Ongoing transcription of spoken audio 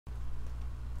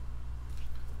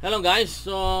Hello guys,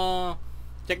 so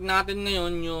check natin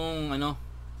ngayon yung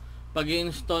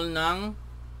pag-i-install ng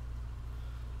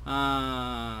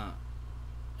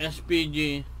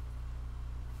SPG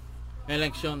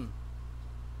election.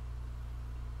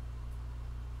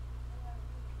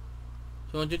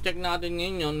 So check natin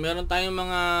ngayon yun. Meron tayong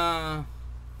mga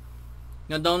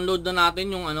na-download na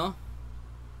natin yung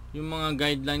yung mga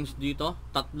guidelines dito.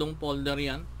 Tatlong folder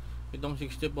yan. Itong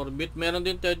 64-bit. Meron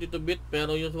din 32-bit,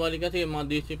 pero usually kasi yung mga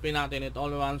DCP natin, it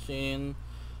all runs in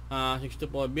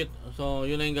 64-bit. So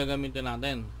yun lang yung gagamitin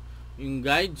natin. Yung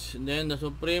guides, then the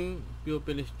Supreme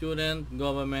Pupil Student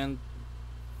Government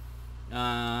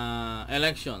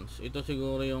Elections. Ito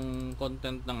siguro yung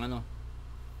content ng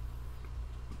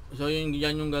So yan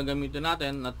yung gagamitin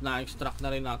natin at na-extract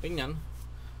na rin natin yan.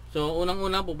 So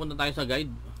unang-una pupunta tayo sa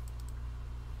guide.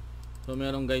 So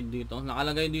merong guide dito.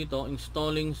 Nakalagay dito,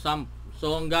 installing SAMP.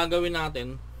 So ang gagawin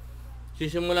natin,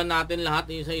 sisimulan natin lahat,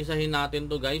 isa-isahin natin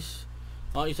to guys.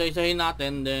 Isa-isahin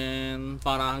natin, then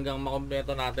para hanggang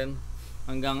makompleto natin.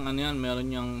 Hanggang yan, meron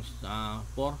yung 4,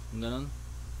 ganun.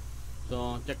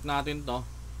 So check natin to.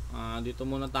 Dito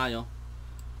muna tayo.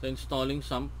 So installing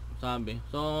SAMP, sabi.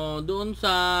 So doon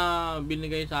sa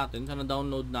binigay sa atin, sa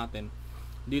na-download natin,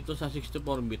 dito sa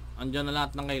 64-bit, andyan na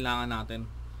lahat ng kailangan natin.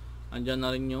 Andyan na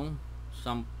rin yung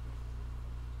SAMP.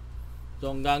 So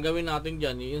ang gagawin natin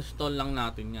dyan, i-install lang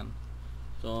natin yan.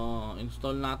 So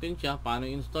install natin siya. Paano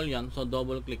install yan? So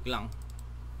double click lang.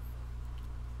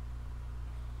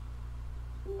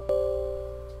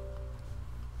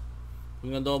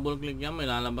 Kung na double click yan, may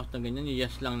lalabas na ganyan.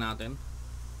 Yes lang natin.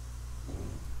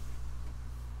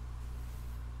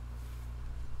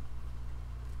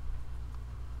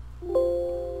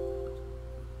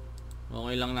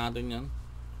 Okay lang natin yan.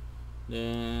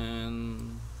 Then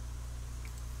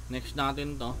next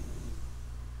natin to,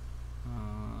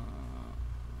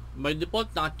 by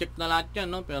default naka-check na lahat yan,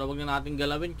 no? Pero wag na natin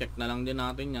galawin, check na lang din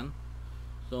natin yan.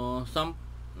 So SAMP,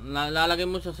 lalagay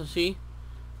mo siya sa C.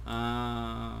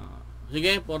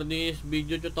 Sige, for this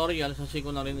video tutorial, sa C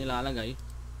ko na rin ilalagay.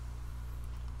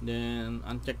 Then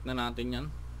uncheck na natin yan.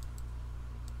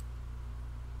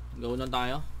 Go na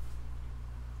tayo.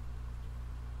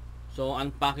 So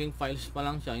unpacking files pa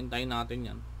lang siya, hintayin natin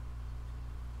yan.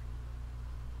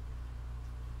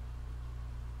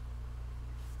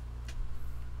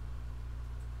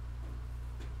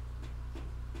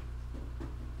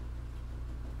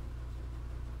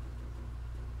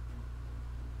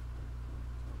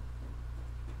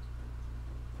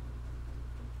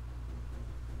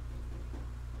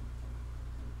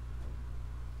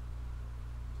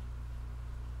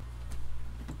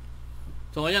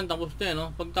 So ayan, tapos na yan,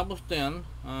 no? Pag tapos na yan,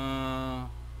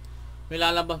 may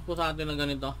lalabas po sa atin na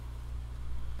ganito.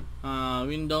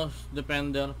 Windows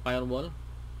Defender Firewall.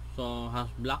 So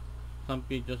has blocked some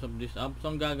features of this app.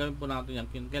 So ang gagawin po natin yan,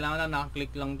 kailangan na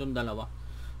nakaklik lang itong dalawa.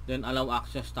 Then allow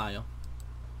access tayo.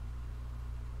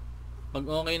 Pag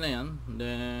okay na yan,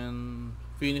 then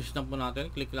finish na po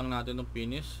natin. Click lang natin ng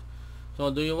finish.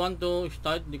 So do you want to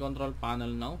start the control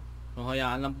panel now? So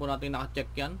hayaan lang po natin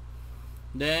naka-check yan.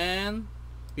 Then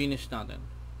finish natin.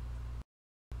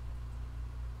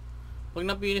 Pag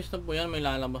na-finish na po yan, may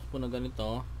lalabas po na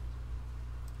ganito.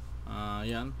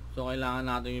 Yan. So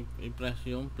kailangan natin i-press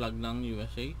yung plug ng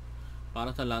USA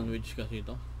para sa language kasi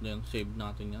ito. Then save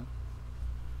natin yan.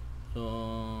 So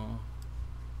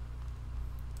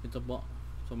ito po.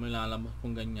 So may lalabas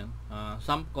pong ganyan.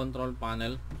 SAMP control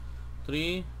panel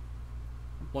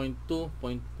 3.2.4.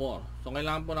 So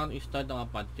kailangan po natin i-start ang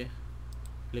Apache.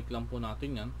 Click lang po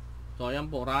natin yan. So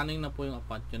ayan po, running na po yung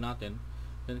Apache natin.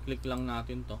 Then click lang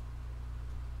natin to.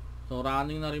 So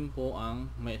running na rin po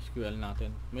ang MySQL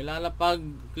natin. May lalapag,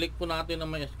 click po natin ng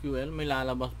MySQL, may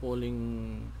lalabas po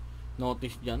uling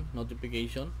notice dyan,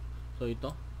 notification. So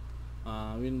ito,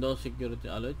 Windows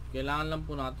Security Alert. Kailangan lang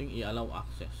po natin i-allow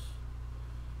access.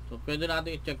 So pwede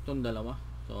natin i-check tong dalawa.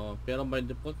 So pero by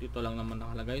default, ito lang naman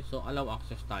nakalagay. So allow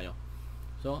access tayo.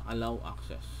 So allow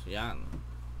access. Yan.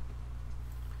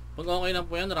 Pag okay na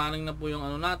po yan, running na po yung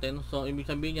natin. So ibig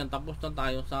sabihin yan, tapos na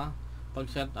tayo sa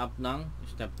pag-set up ng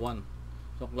step 1.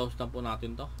 So close na po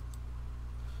natin to.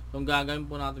 So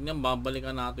gagawin po natin yan,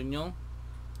 babalikan natin yung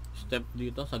step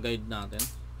dito sa guide natin.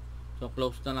 So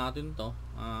close na natin to,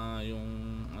 yung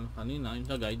kanina, yung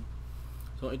sa guide.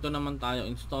 So ito naman tayo,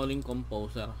 installing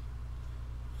Composer.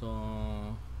 So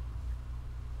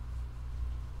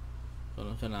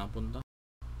lang siya napunta.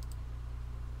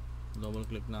 Double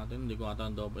click natin, hindi ko ata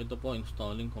double. Ito po,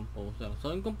 installing Composer. So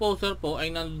yung Composer po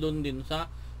ay nandun din sa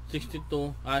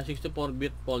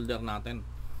 64-bit folder natin.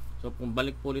 So kung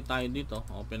balik po ulit tayo dito,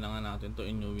 open na nga natin to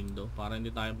in new window para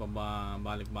hindi tayo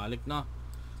pabalik-balik na.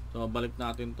 So balik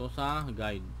natin to sa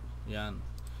guide. Yan.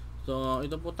 So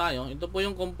ito po tayo, ito po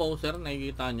yung composer,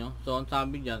 nakikita nyo. So ang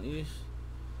sabi dyan is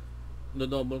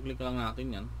double click lang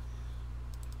natin yan.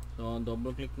 So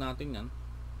double click natin yan.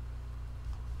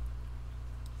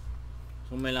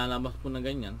 So may lalabas po na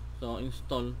ganyan. So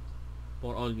install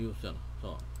for all user.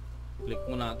 So click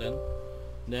mo natin.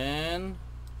 Then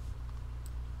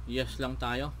yes lang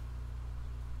tayo.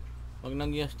 Pag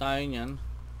nag yes tayo nyan,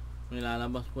 may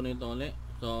lalabas po nito ulit.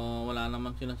 So wala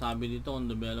naman sinasabi dito on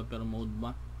developer mode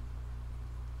ba.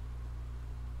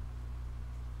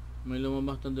 May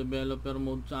lumabas na developer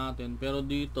mode sa atin, pero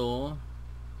dito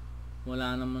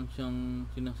wala naman siyang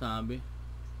sinasabi.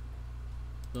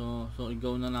 So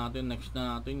i-go na natin, next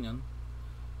na natin yan.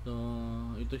 So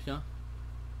ito siya,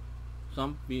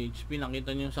 sump PHP,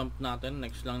 nakita nyo yung sump natin,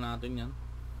 next lang natin yan.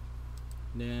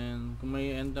 Then kung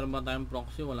may enter ba tayong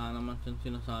proxy, wala naman siyang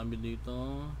sinasabi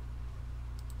dito,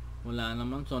 wala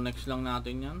naman. So next lang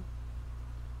natin yan.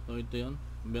 So ito yun,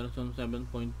 version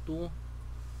 7.2.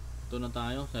 Ito na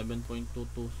tayo,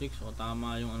 7.226. O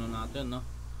tama yung ano natin, no?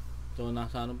 So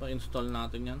nasa ano pa, install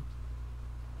natin yan.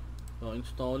 So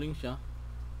installing siya.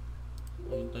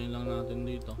 So hintayin lang natin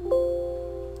dito.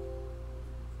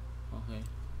 Okay.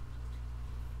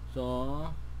 So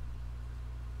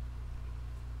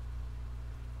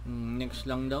next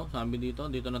lang daw, sabi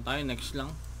dito. Dito na tayo, next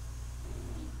lang.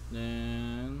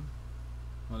 Then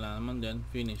wala naman din,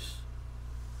 finish.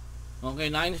 Okay,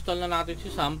 na-install na natin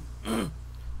si SAMP.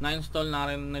 Na-install na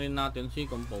rin natin si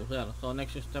composer. So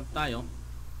next step tayo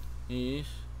is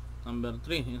number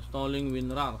 3, installing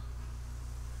WinRAR.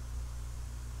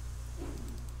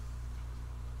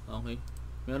 Okay,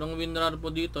 merong WinRAR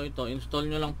po dito. Ito, install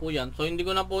nyo lang po yan. So hindi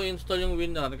ko na po install yung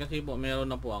WinRAR kasi po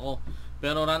meron na po ako.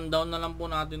 Pero rundown na lang po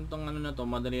natin tong ano na to.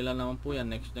 Madali lang naman po yan.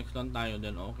 Next lang tayo.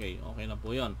 Then okay na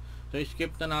po yon. So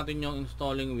skip na natin yung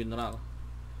installing WinRAR.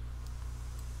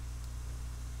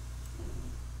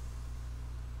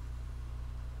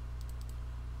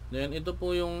 Then ito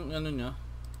po yung ano nya.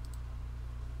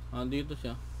 Dito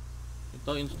siya.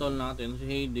 Ito install natin si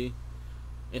HD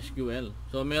SQL.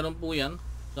 So meron po yan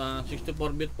sa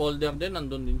 64-bit folder din,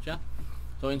 nandun din siya.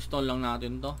 So install lang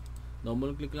natin to.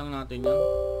 Double click lang natin yan.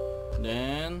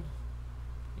 Then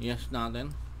yes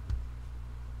natin.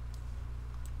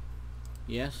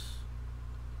 Yes.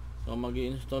 So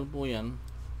magi-install po yan.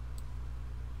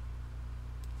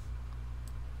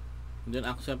 Then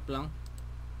accept lang.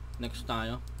 Next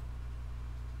tayo.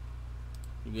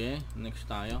 Sige, next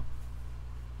tayo.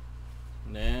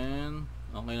 Then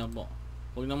okay na po.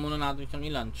 Huwag na muna natin siyang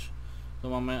i-launch. So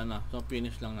mamaya na. So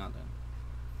finish lang natin.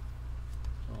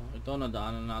 So ito,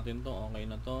 nadaanan natin to. Okay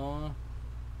na to.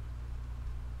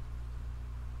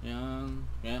 Yan.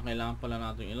 Kaya kailangan pala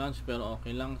natin i-launch, pero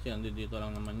okay lang kasi dito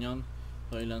lang naman yon.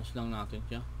 So i-launch lang natin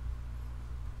siya.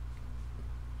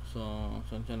 So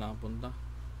saan siya nakapunta?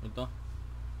 Ito.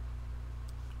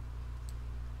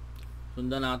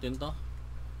 Sundan natin to.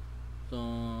 So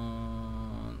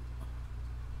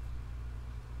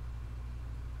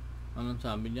anong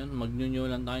sabi dyan? Mag-new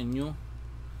lang tayo, new.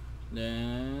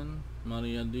 Then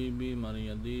MariaDB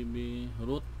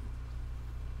root.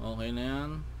 Okay na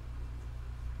yan.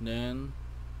 Then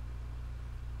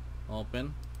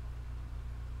open.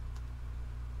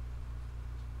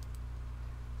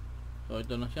 So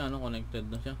ito na siya, no?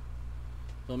 Connected na siya.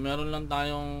 So meron lang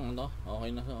tayong ano,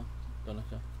 okay na siya. Ito na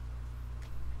siya.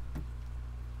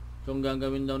 So ang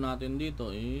gagawin daw natin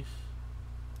dito is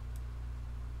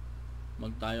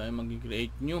tayo ay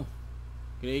mag-create new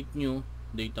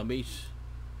database.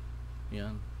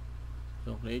 Yan.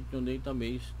 So create new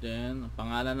database, then ang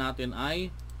pangalan natin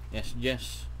ay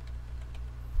SGES.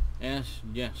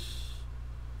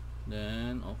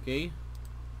 Then okay.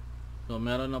 So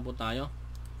meron na po tayo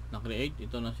na-create,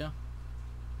 ito na siya.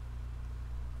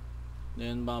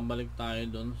 Then babalik tayo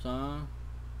doon sa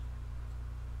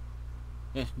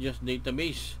SGES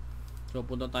database. So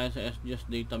punta tayo sa SGES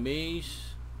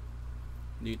database.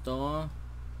 Dito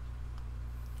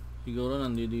siguro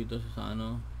nandito sa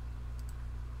ano,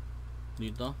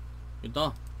 dito, ito.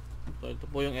 So ito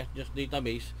po yung SGES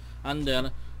database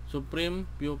under Supreme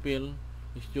Pupil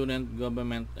Student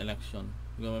Government Election.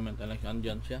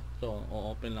 Andyan siya. So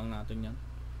o-open lang natin yan.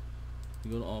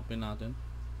 Siguro open natin.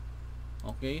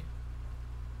 Okay.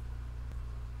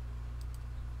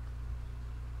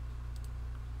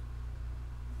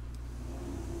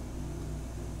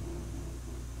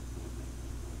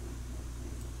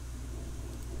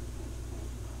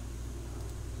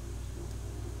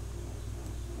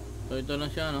 So ito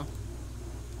na siya, no?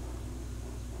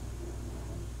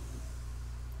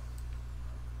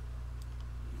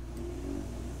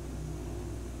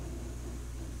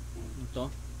 ito.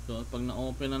 So pag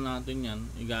na-open na natin yan,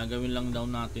 igagawin lang daw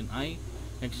natin ay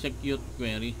execute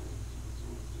query.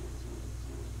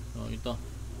 So ito,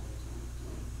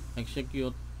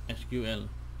 execute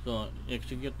SQL. So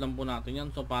execute lang po natin yan.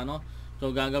 So paano?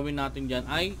 So gagawin natin dyan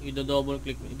ay i-double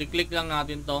click, i-click lang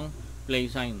natin tong play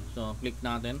sign. So click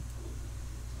natin.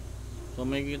 So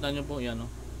makikita nyo po yan,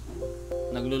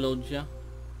 naglo-load siya.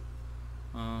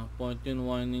 14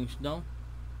 warnings daw.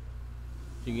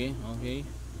 Sige, okay.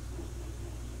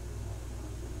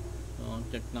 So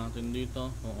check natin dito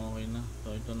kung okay na.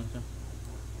 So ito na siya.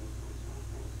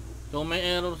 So may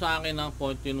error sa akin na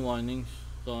 14 warnings.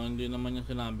 So hindi naman niya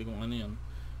sinabi kung ano yan,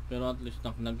 pero at least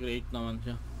nag-create naman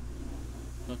siya.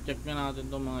 So check na natin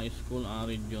itong mga school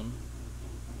region.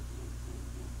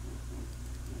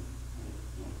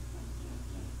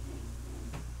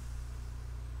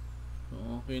 So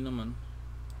okay naman.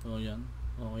 So yan,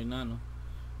 okay na, no?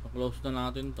 So close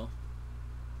na natin to.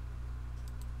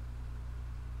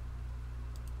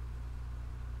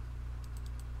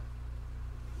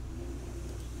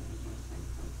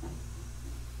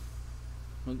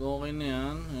 Mag okay na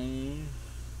yan ay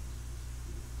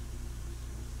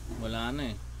wala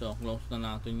na eh. So close na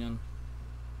natin yan.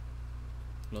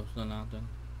 Close na natin.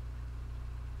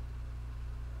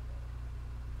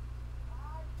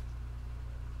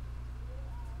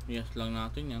 Yes lang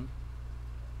natin yan.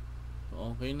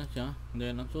 So okay na siya.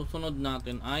 Then ang susunod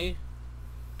natin ay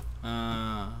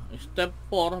step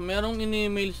 4. Merong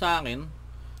in-email sa akin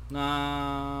na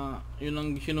yun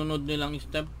ang sinunod nilang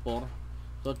step 4.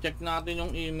 So check natin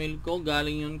yung email ko.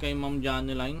 Galing yun kay Ma'am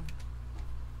Janeline.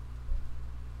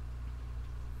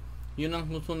 Yun ang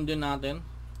susundin natin.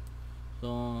 So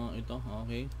ito,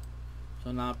 okay. So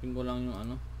hanapin ko lang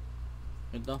yung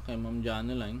ito kay Ma'am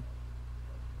Janeline.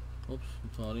 Oops,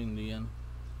 sorry, hindi yan.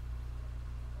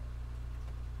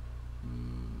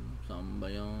 Saan ba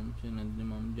yun? Sinend ni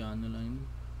Ma'am Janeline.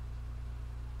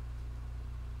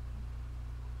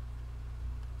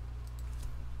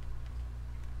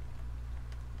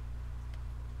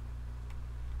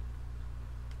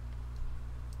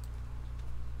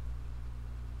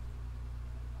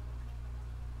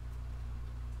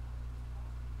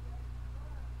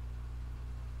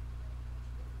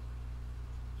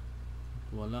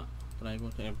 Wala. Try ko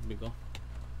sa FB ko.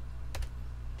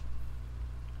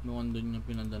 Mukhang doon niya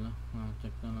pinadala.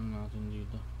 Check na lang natin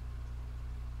dito.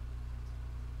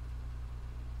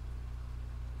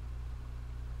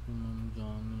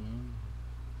 Dyan lang.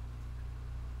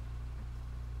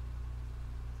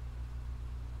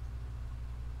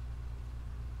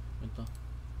 Ito.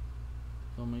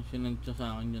 So may sinend siya sa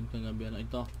akin dyan kagabi.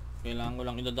 Ito. Kailangan ko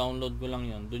lang, ida-download ko lang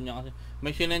yan. Doon niya kasi,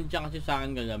 may sinend siya kasi sa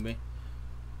akin kagabi.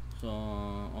 So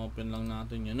open lang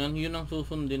natin yun. Yun ang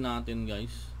susundin natin,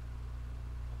 guys.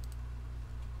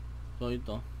 So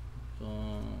ito. So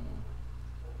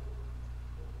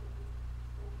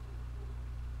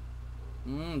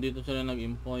dito sila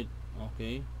nag-import.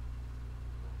 Okay.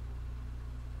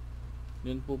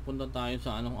 Then pupunta tayo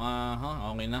sa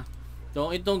okay na. So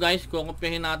ito, guys,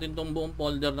 kukopyahin natin tong buong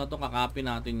folder na to, kakopy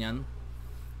natin yan.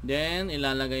 Then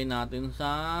ilalagay natin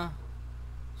sa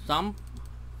SAMP.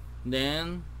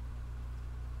 Then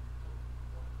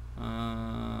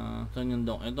saan yung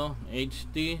doc? Ito,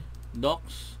 HT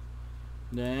docs.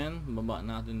 Then baba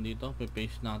natin dito,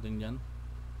 paste natin dyan.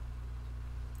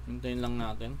 Hintayin lang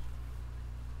natin.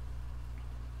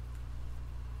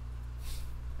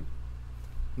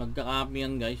 Magka-copy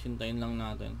yan, guys, hintayin lang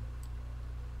natin.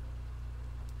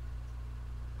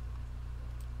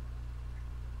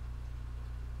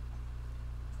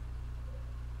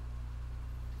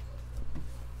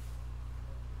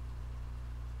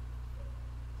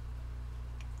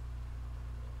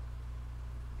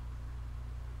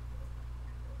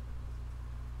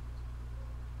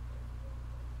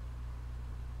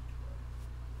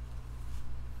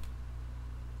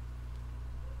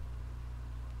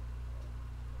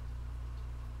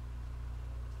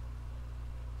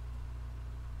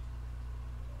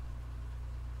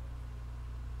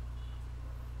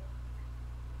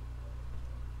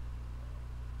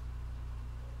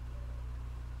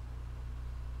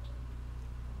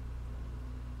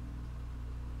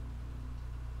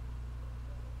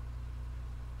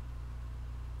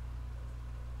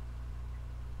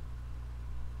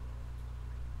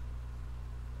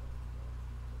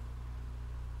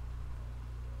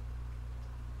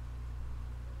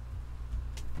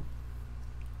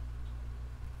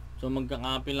 So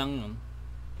magka-copy lang yun.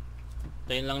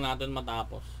 Tayin lang natin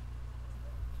matapos.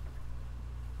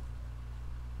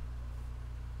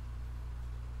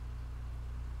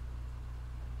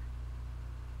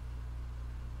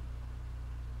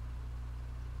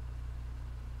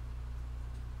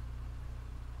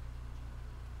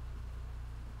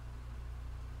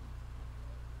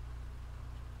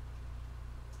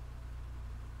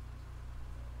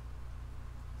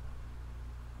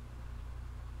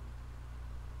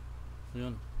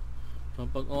 Yun. So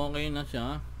pag okay na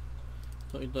siya,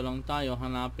 so ito lang tayo,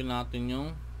 hanapin natin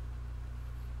yung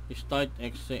start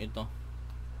exe. Ito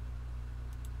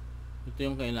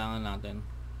yung kailangan natin.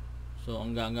 So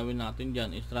ang gagawin natin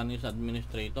dyan is run as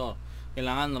administrator.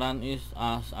 Kailangan run is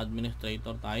as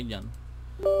administrator tayo dyan.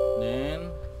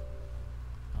 Then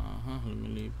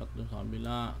lumilipat dun sa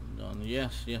kabila. Doon,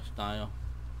 yes tayo.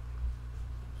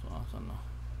 So asan na?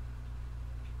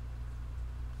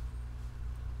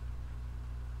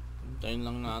 Hintayin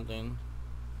lang natin.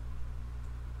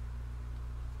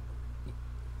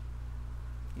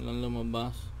 Ilang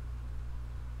lumabas.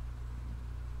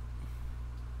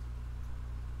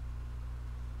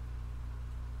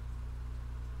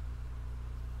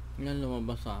 Ilang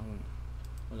lumabas sa akin.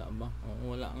 Wala ba?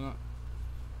 Oo, wala nga.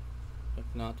 Check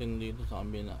natin dito sa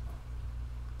kabila.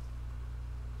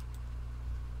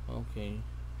 Okay.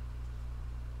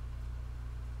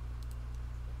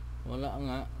 Wala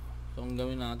nga. So ang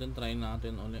gawin natin, try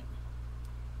natin ulit.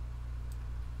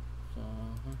 So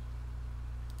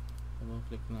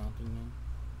click natin yan.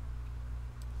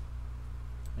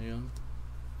 Ayun.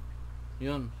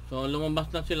 Yun. So lumabas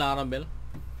na si Laravel.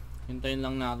 Hintayin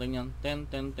lang natin yan.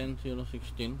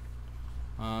 10.10.10.016.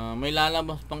 May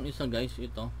lalabas pang isa guys,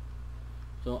 ito.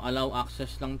 So allow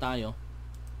access lang tayo.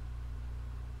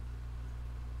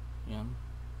 Yan.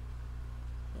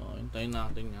 So hintayin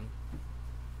natin yan.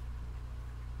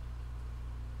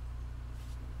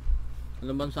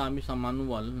 Ano ba sabi sa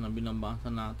manual na binabasa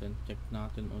natin? Check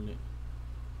natin ulit.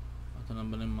 Asa na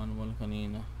ba yung manual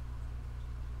kanina?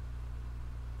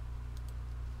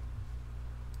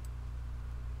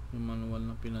 Yung manual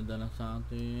na pinadala sa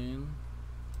atin.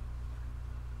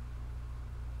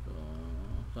 So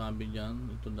sabi dyan,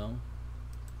 ito daw.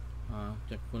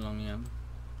 Check ko lang yan.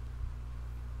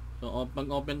 So pag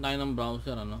open tayo ng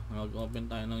browser, mag-open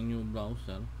tayo ng new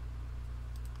browser,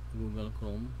 Google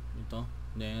Chrome, ito.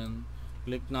 Then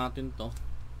click natin to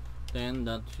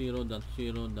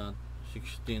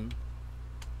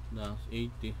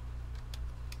 10.0.0.16-80.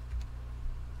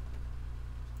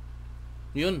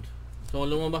 Yun. So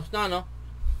lumabas na, no?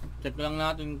 Check lang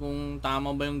natin kung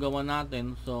tama ba yung gawa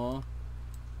natin. So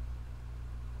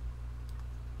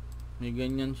may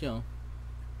ganyan siya, oh.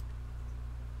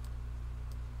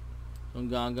 So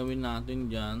ang gagawin natin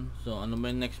dyan, so ano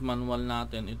ba yung next manual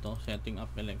natin? Ito, setting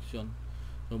up election.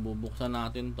 So bubuksan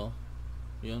natin to.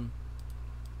 Yun.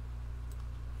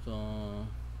 So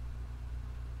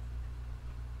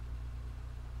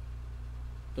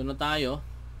ito na tayo.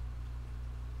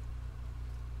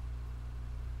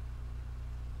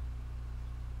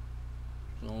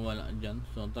 So wala dyan.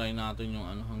 So try natin yung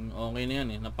okay na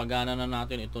yan, napagana na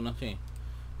natin. Ito na siya,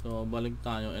 So balik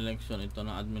tayo, election. Ito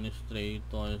na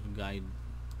administrator guide.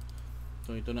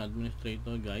 So ito na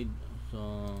administrator guide.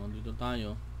 So dito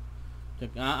tayo.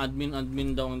 Check,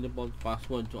 admin daw ang default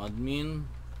password. So admin.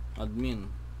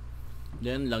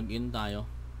 Then login tayo.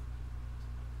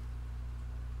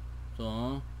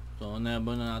 So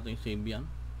never na natin save yan.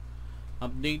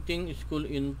 Updating school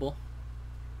info.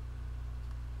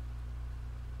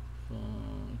 So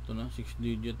ito na 6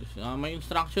 digit. May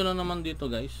instruction na naman dito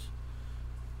guys.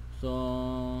 So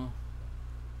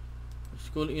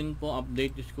school info,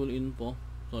 update school info.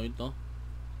 So ito.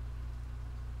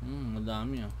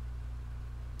 Madami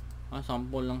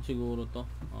sample lang siguro to.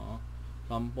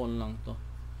 Sample lang to.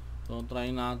 So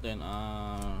try natin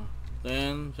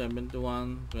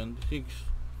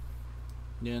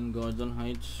 10.71.26. Then Gordon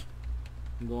Heights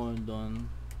 1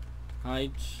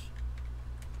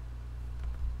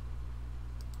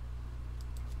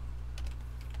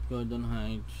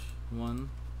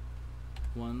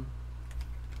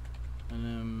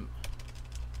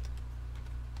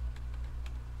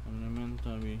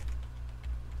 elementary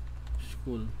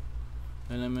school,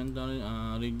 elementary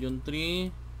region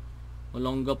 3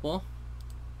 Olongapo.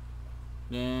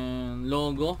 Then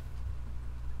logo,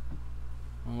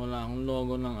 wala akong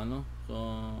logo ng so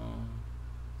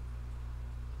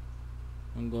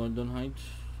ang Gordon Heights.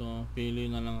 So pili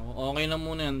na lang ako. Okay na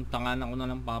muna yan, tanganan ko na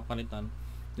lang papalitan.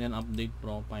 Then update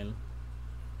profile.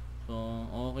 So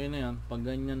okay na yan. Pag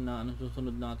ganyan na,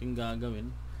 susunod natin gagawin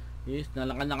is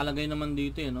nakalagay naman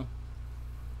dito yan,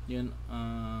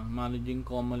 managing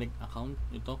Comelec account.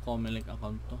 Ito Comelec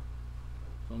account to.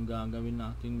 So ang gagawin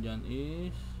natin dyan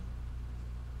is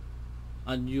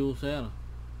add user.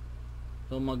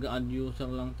 So mag-add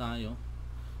user lang tayo.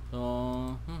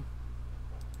 So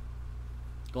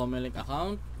Comelec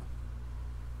account,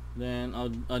 then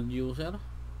add user.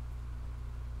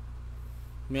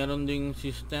 Meron ding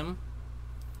system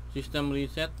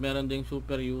reset, meron ding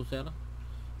super user.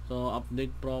 So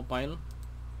update profile.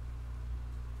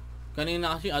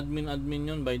 Kanina kasi admin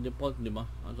yun by default, di ba?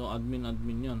 So admin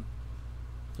yun.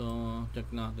 So check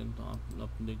natin to,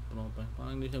 update profile.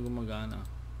 Parang hindi siya gumagana.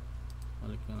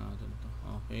 Balik na natin to.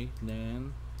 Okay,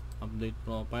 then update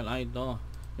profile. Ito.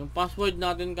 Yung password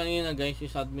natin kanina guys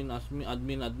is admin.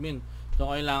 So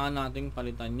kailangan nating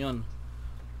palitan yon.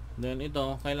 Then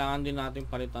ito, kailangan din nating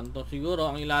palitan to. Siguro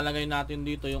ang ilalagay natin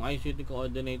dito yung ICT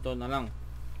coordinator na lang.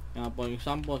 For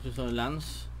example, si Sir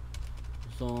Lance.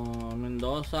 So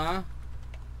Mendoza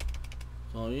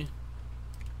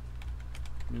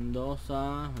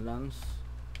Lance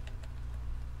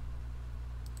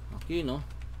Aquino.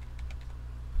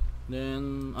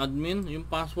 Then admin, yung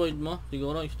password mo,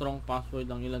 siguro strong password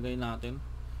ang ilagay natin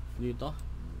dito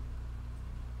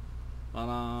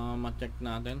para ma-check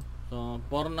natin. So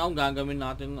for now, gagawin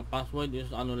natin password is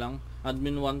ano lang,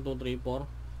 admin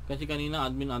 1234, kasi kanina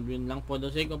admin lang. For the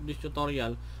sake of this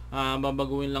tutorial,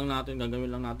 gagawin lang natin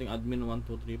admin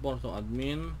 1234. So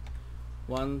admin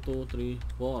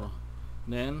 1234,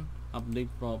 then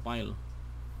update profile.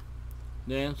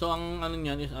 Then so ang ano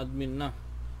niyan is admin na.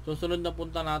 So sunod na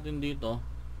punta natin dito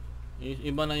is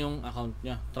iba na yung account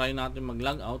niya. Try natin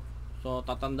mag-log out. So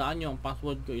tatandaan nyo, ang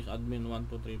password ko is admin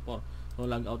 1234. So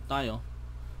log out tayo.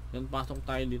 Then pasok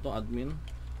tayo dito, admin.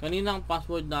 Kanina ang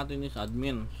password natin is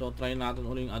admin. So try natin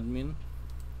uling admin.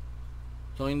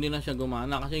 So hindi na siya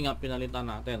gumana kasi nga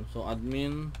pinalitan natin. So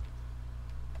admin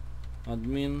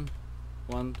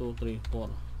 1234.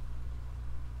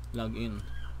 Login.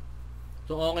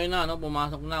 So okay na,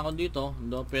 pumasok na ako dito.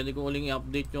 Pwede ko uling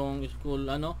i-update yung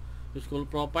school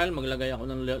profile. Maglagay ako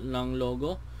ng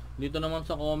logo. Dito naman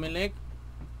sa Comelec,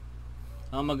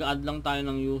 mag-add lang tayo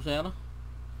ng user.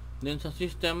 Then sa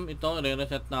system, ito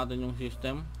i-reset natin yung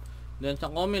system. Then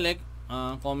sa Comelec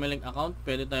account,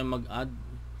 pwede tayong mag-add.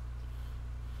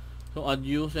 So add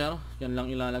user, yan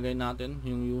lang ilalagay natin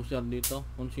yung user dito.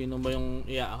 Kung sino ba yung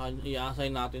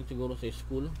i-assign natin siguro sa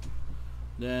school.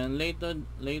 Then later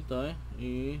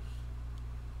is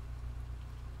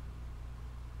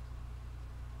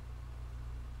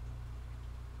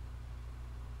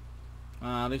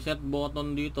reset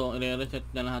button dito, i-reset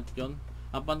na lahat yon.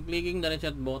 Upon clicking the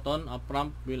reset button, a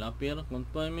prompt will appear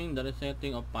confirming the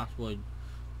resetting of password.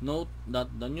 Note that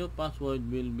the new password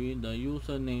will be the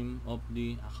username of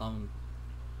the account.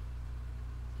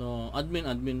 So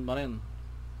admin pa rin.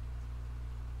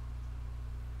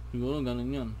 Siguro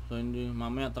ganun yun. So hindi,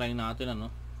 mamaya try natin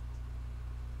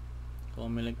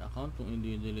Comelec account kung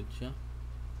i-delete siya.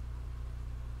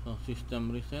 So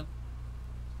system reset.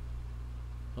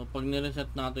 So pag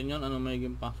ni-reset natin yun, ano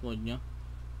magiging password nya?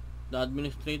 The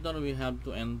administrator we have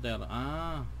to enter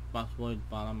password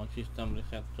para mag-system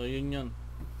reset. So yun.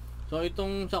 So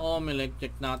itong sa Comelec,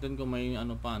 check natin kung may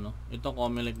ito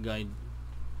Comelec guide.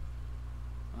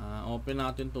 Open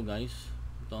natin to guys.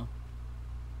 Ito.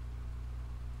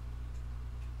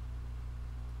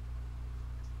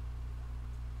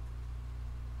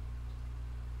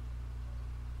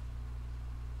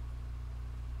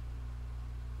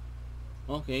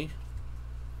 Okay.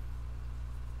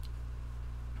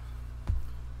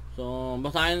 So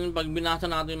basahin, pag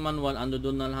binasa natin manual, ando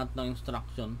doon na lahat ng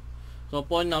instruction. So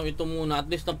for now, ito muna,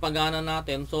 at least napagana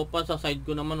natin. So pa sa side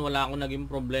ko naman, wala akong naging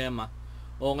problema.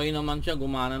 Okay naman siya,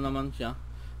 gumana naman siya.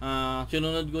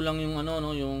 Sinunod ko lang yung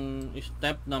yung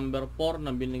step number 4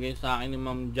 na binigay sa akin ni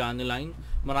Ma'am Janeline.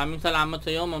 Maraming salamat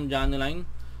sa iyo, Ma'am Janeline.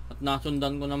 At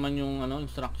nasundan ko naman yung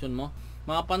instruction mo.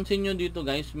 Makapansin nyo dito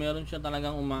guys, meron siya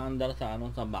talagang umaandar sa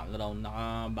sa background.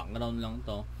 Naka-background lang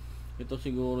to. Ito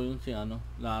siguro yung si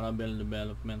Laravel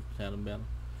Development Server.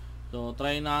 So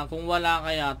try na, kung wala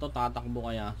kaya to, tatakbo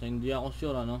kaya. So hindi ako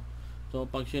sure So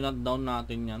pag sinutdown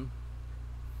natin yan.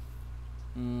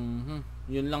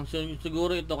 Yun lang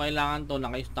siguro, ito kailangan to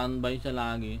naka-standby siya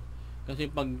lagi. Kasi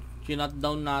pag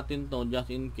sinutdown natin to, just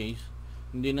in case,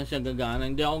 hindi na siya gagana.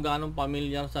 Hindi ako ganong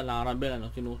familiar sa Laravel,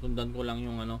 sinusundan ko lang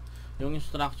yung yung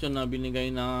instruction na binigay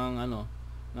ng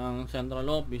ng central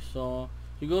office. So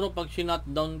siguro pag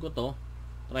sinutdown ko to,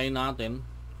 try natin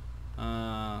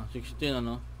 16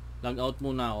 log out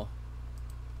muna ako.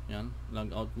 Yan,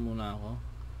 log out muna ako.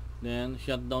 Then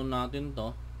shutdown natin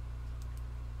to.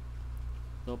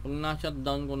 So pag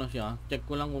na-shutdown ko na siya, check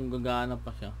ko lang kung gagana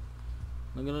pa siya.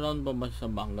 Nag-round pa ba siya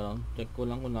sa background? Check ko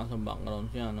lang kung nasa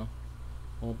background siya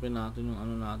Open natin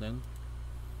yung natin.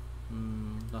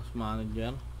 Task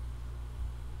manager.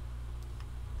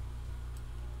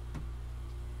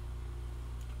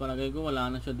 Palagay ko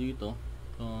wala na siya dito.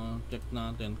 So check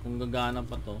natin kung gagana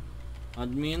pa to.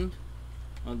 Admin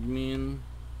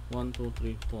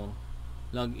 1234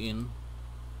 login.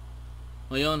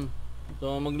 Ayun.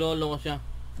 So maglolo ko siya.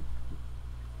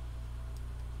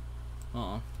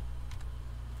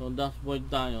 So dashboard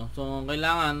tayo. So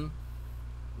kailangan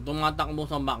tumatakbo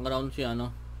sa background si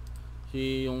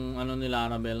yung ni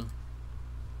Laravel.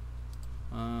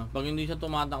 Pag hindi siya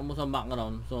tumatakbo sa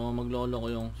background, so maglolo ko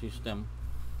yung system.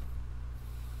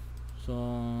 So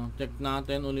check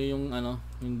natin uli yung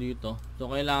yung dito. So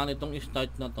kailangan itong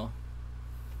start na to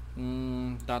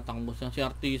tatakbo siya. Si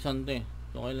artisan to eh.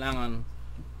 So kailangan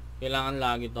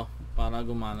lagi to para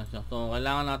gumana siya. So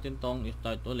kailangan natin tong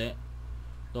start uli.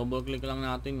 Double click lang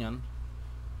natin yan.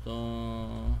 So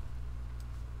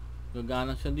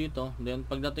gagana siya dito. Then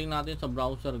pagdating natin sa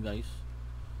browser guys,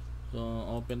 so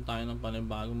open tayo ng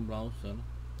panibagong browser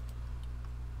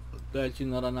dahil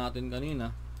sinara natin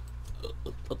kanina.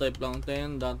 So type lang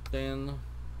 10.10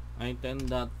 ay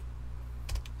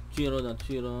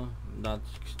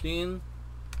 10.0.0.16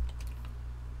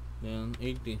 then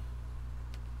 80.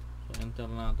 So enter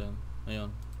natin.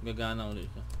 Ayun, gagana ulit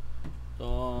siya.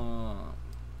 So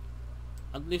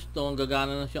at least to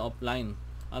gagana na siya offline.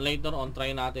 Later on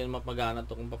try natin mapagana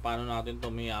to kung paano natin to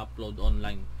may upload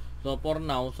online. So for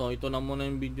now, so ito na muna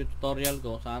yung video tutorial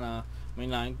ko. Sana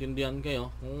may naintindihan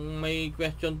kayo. Kung may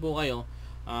question po kayo,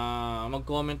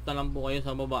 mag-comment na lang po kayo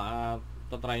sa baba at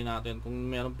tatry natin kung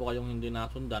meron po kayong hindi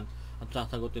nasundan at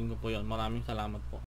sasagutin ko po yon. Maraming salamat po.